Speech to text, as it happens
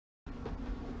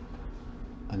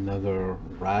Another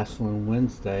Wrestling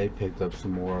Wednesday. Picked up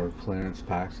some more clearance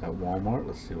packs at Walmart.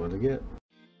 Let's see what I get.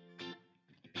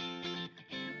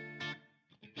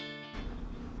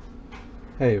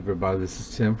 Hey everybody, this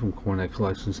is Tim from Cornette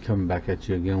Collections coming back at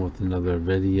you again with another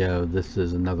video. This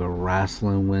is another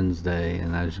Wrestling Wednesday,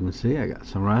 and as you can see, I got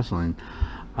some wrestling.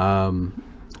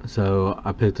 So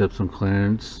I picked up some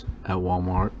clearance at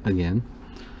Walmart again,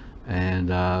 and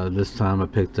this time I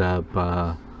picked up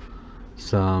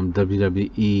some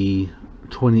WWE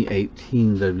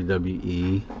 2018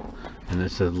 WWE, and it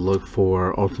says look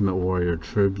for Ultimate Warrior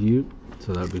Tribute,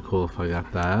 so that'd be cool if I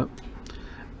got that.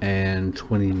 And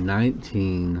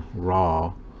 2019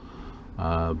 Raw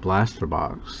blaster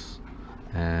box,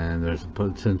 and there's a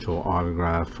potential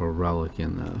autograph for Relic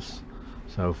in this.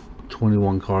 So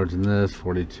 21 cards in this,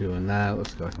 42 in that.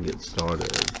 Let's go ahead and get started.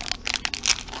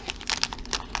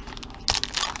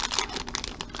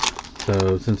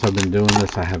 So since I've been doing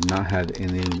this, I have not had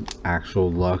any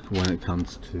actual luck when it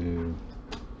comes to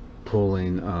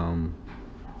pulling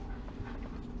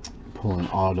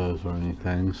autos or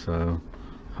anything, so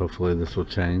hopefully this will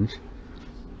change.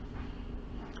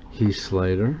 Heath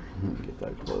Slater, let me get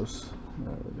that close.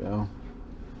 There we go.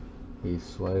 Heath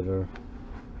Slater.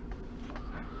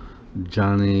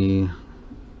 Johnny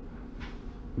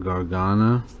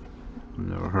Gargano,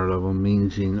 never heard of him. Mean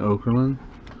Gene Okerlund.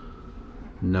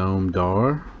 Noam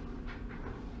Dar.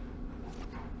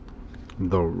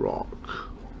 The Rock.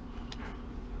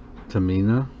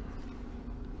 Tamina.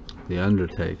 The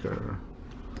Undertaker.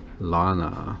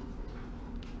 Lana.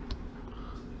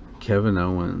 Kevin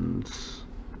Owens.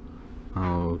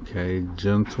 Okay,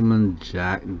 Gentleman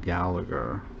Jack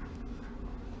Gallagher.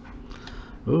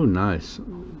 Ooh, nice.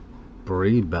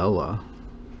 Brie Bella.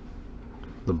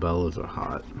 The Bellas are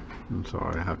hot. I'm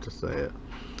sorry, I have to say it.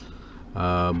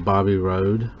 Bobby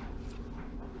Roode,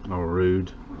 or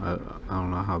Rude. I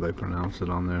don't know how they pronounce it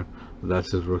on there, but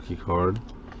that's his rookie card.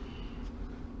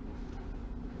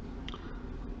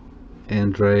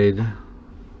 Andrade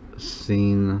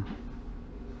Cien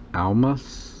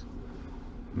Almas.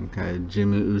 Okay,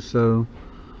 Jimmy Uso.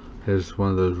 Here's one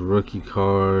of those rookie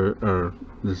card, or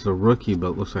this is a rookie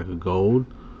but looks like a gold.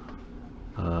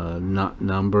 Not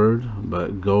numbered,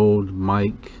 but gold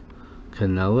Mike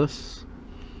Kanellis.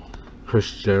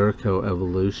 Chris Jericho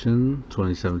Evolution,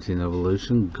 2017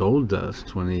 Evolution.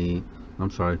 Goldust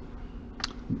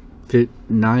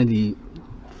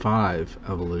 95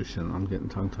 Evolution. I'm getting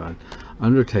tongue-tied.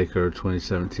 Undertaker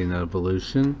 2017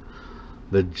 Evolution.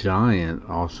 The Giant,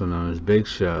 also known as Big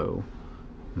Show,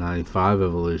 95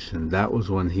 Evolution. That was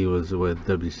when he was with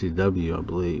WCW, I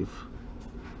believe.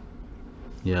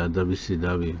 Yeah,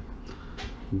 WCW.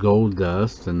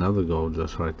 Goldust, another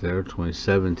Goldust right there,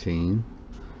 2017.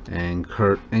 And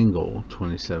Kurt Angle,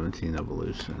 2017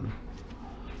 Evolution.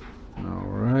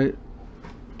 Alright.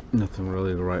 Nothing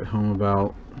really to write home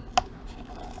about.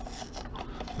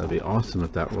 That'd be awesome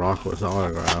if that Rock was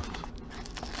autographed.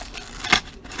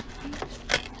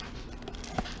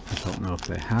 I don't know if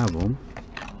they have them.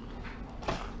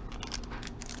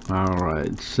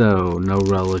 Alright, so no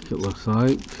Relic it looks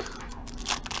like.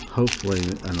 Hopefully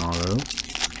an auto.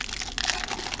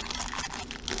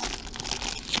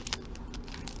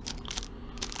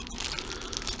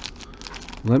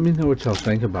 Let me know what y'all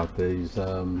think about these.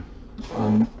 I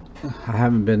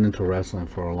haven't been into wrestling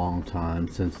for a long time,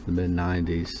 since the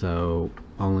mid-90s, so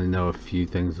I only know a few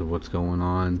things of what's going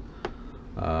on.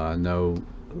 I know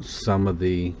some of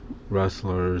the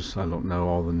wrestlers, I don't know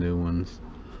all the new ones.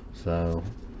 So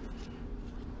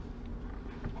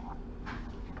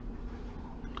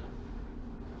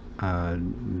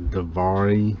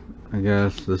Davari, I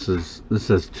guess. This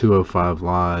says 205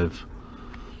 Live.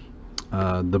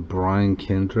 The Brian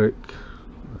Kendrick,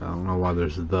 I don't know why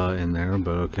there's the in there,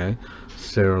 but okay.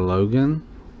 Sarah Logan,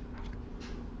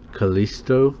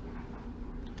 Kalisto,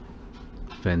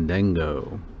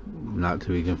 Fandango, not to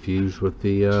be confused with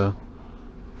the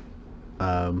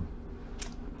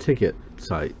ticket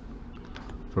site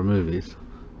for movies.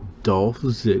 Dolph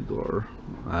Ziggler,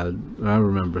 I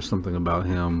remember something about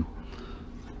him,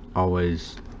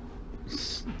 always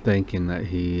thinking that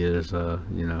he is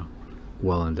you know,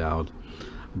 well endowed.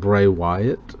 Bray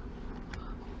Wyatt,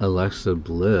 Alexa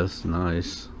Bliss,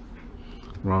 nice.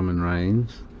 Roman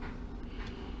Reigns,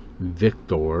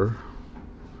 Victor,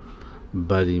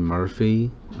 Buddy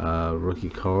Murphy, rookie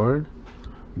card.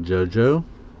 JoJo,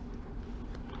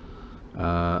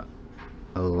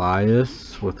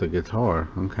 Elias with the guitar,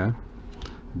 okay.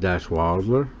 Dash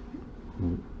Wilder,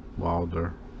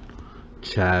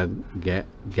 Chad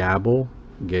Gable,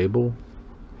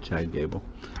 Chad Gable.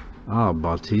 Ah,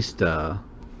 Bautista.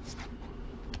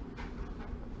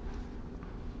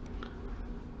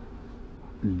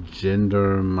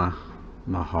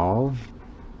 Mahal.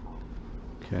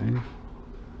 Okay.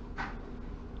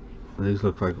 These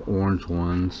look like orange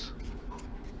ones.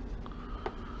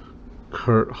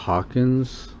 Kurt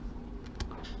Hawkins.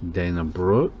 Dana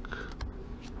Brooke.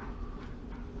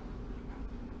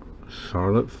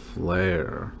 Charlotte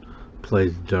Flair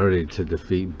plays dirty to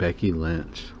defeat Becky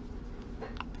Lynch.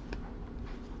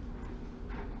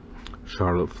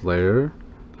 Charlotte Flair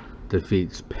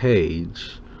defeats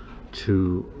Paige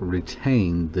to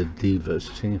retain the Divas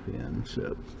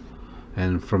Championship.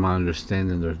 And from my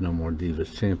understanding, there's no more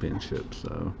Divas Championship.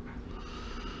 So,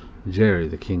 Jerry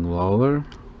the King Lawler,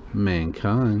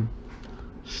 Mankind,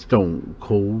 Stone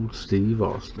Cold Steve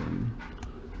Austin.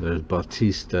 There's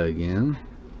Batista again.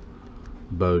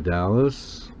 Bo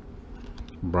Dallas,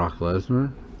 Brock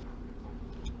Lesnar,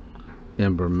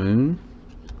 Ember Moon,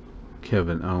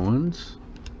 Kevin Owens,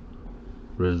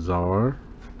 Rizar,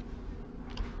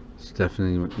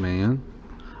 Stephanie McMahon.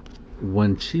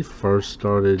 When she first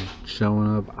started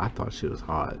showing up, I thought she was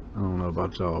hot. I don't know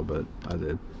about y'all, but I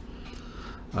did.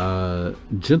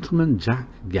 Gentleman Jack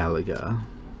Gallagher,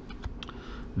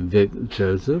 Vic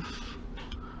Joseph,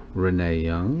 Renee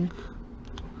Young,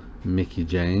 Mickey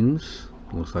James.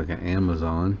 Looks like an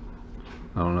Amazon.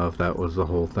 I don't know if that was the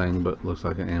whole thing, but looks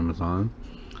like an Amazon.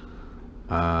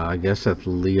 I guess that's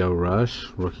Leo Rush,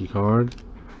 rookie card.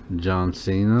 John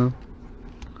Cena,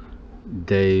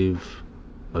 Dave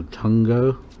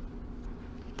Otungo,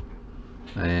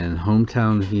 and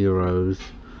Hometown Heroes,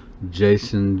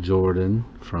 Jason Jordan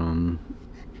from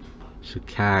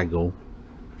Chicago.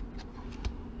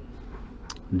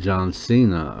 John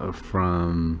Cena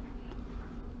from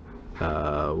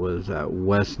was that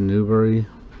West Newbury,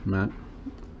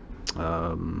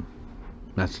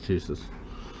 Massachusetts.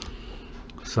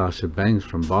 Sasha Banks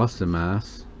from Boston,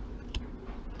 Mass.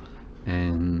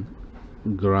 And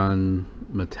Gran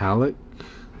Metallic,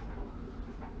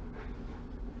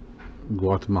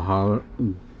 Guadalajara,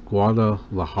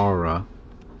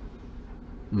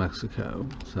 Mexico.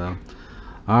 So,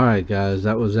 alright guys,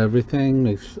 that was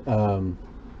everything.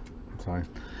 Sorry.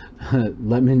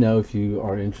 Let me know if you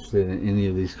are interested in any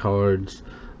of these cards.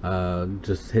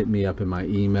 Just hit me up in my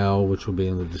email, which will be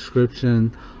in the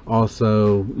description.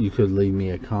 Also, you could leave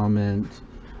me a comment.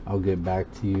 I'll get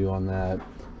back to you on that.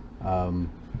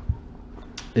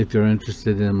 If you're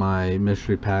interested in my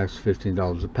mystery packs,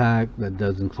 $15 a pack, that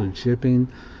does include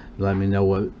shipping. Let me know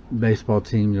what baseball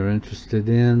team you're interested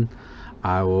in.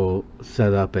 I will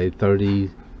set up a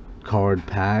 30 card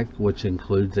pack, which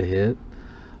includes a hit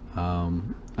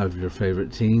of your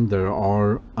favorite team. There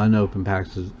are unopened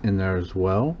packs in there as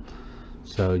well,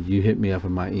 so you hit me up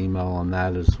in my email on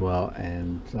that as well,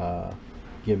 and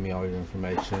give me all your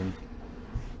information.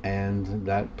 And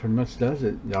that pretty much does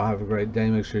it. Y'all have a great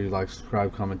day. Make sure you like,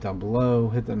 subscribe, comment down below,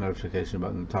 hit that notification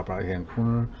button in the top right hand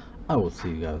corner. I will see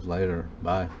you guys later.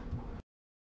 Bye.